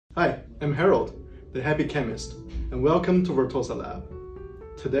Hi, I'm Harold, the happy chemist, and welcome to Vertosa Lab.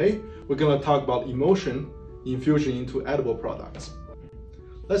 Today, we're going to talk about emulsion, infusion into edible products.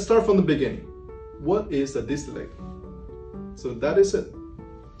 Let's start from the beginning. What is a distillate? So that is it.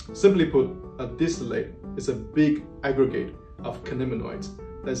 Simply put, a distillate is a big aggregate of cannabinoids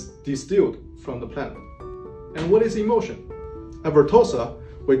that's distilled from the plant. And what is emulsion? At Vertosa,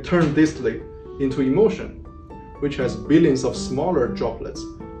 we turn distillate into emulsion, which has billions of smaller droplets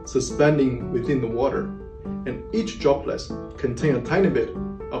suspending within the water, and each droplet contains a tiny bit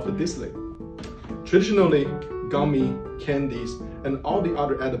of the distillate. Traditionally, gummy, candies, and all the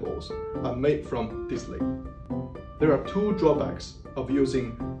other edibles are made from distillate. There are two drawbacks of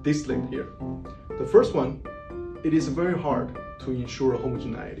using distillate here. The first one, it is very hard to ensure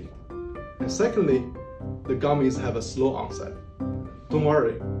homogeneity. And secondly, the gummies have a slow onset. Don't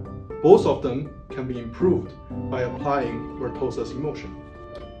worry, both of them can be improved by applying Vertosa's emulsion.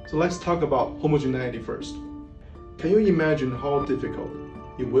 So let's talk about homogeneity first. Can you imagine how difficult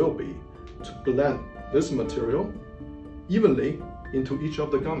it will be to blend this material evenly into each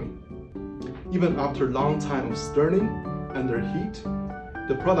of the gummy? Even after a long time of stirring under heat,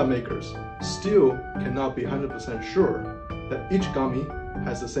 the product makers still cannot be 100% sure that each gummy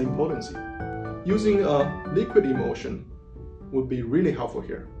has the same potency. Using a liquid emulsion would be really helpful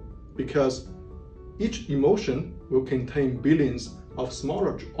here, because each emulsion will contain billions of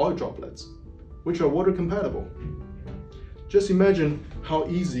smaller oil droplets, which are water compatible. Just imagine how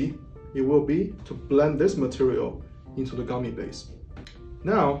easy it will be to blend this material into the gummy base.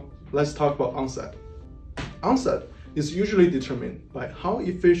 Now, let's talk about onset. Onset is usually determined by how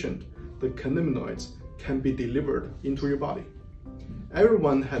efficient the cannabinoids can be delivered into your body.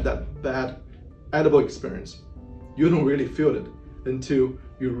 Everyone had that bad edible experience. You don't really feel it until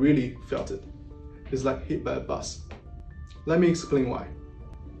you really felt it. It's like hit by a bus. Let me explain why.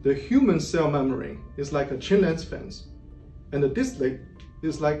 The human cell membrane is like a chain link fence, and the distillate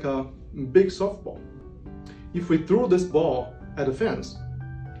is like a big softball. If we throw this ball at the fence,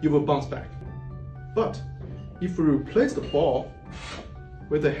 it will bounce back. But if we replace the ball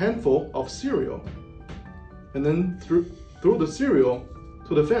with a handful of cereal and then throw the cereal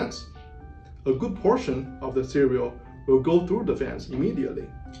to the fence, a good portion of the cereal will go through the fence immediately.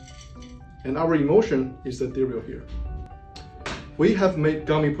 And our emulsion is the theory here. We have made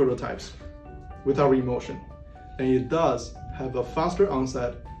gummy prototypes with our emulsion, and it does have a faster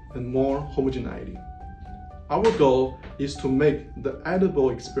onset and more homogeneity. Our goal is to make the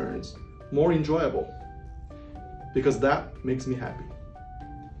edible experience more enjoyable, because that makes me happy.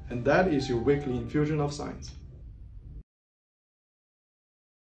 And that is your weekly infusion of science.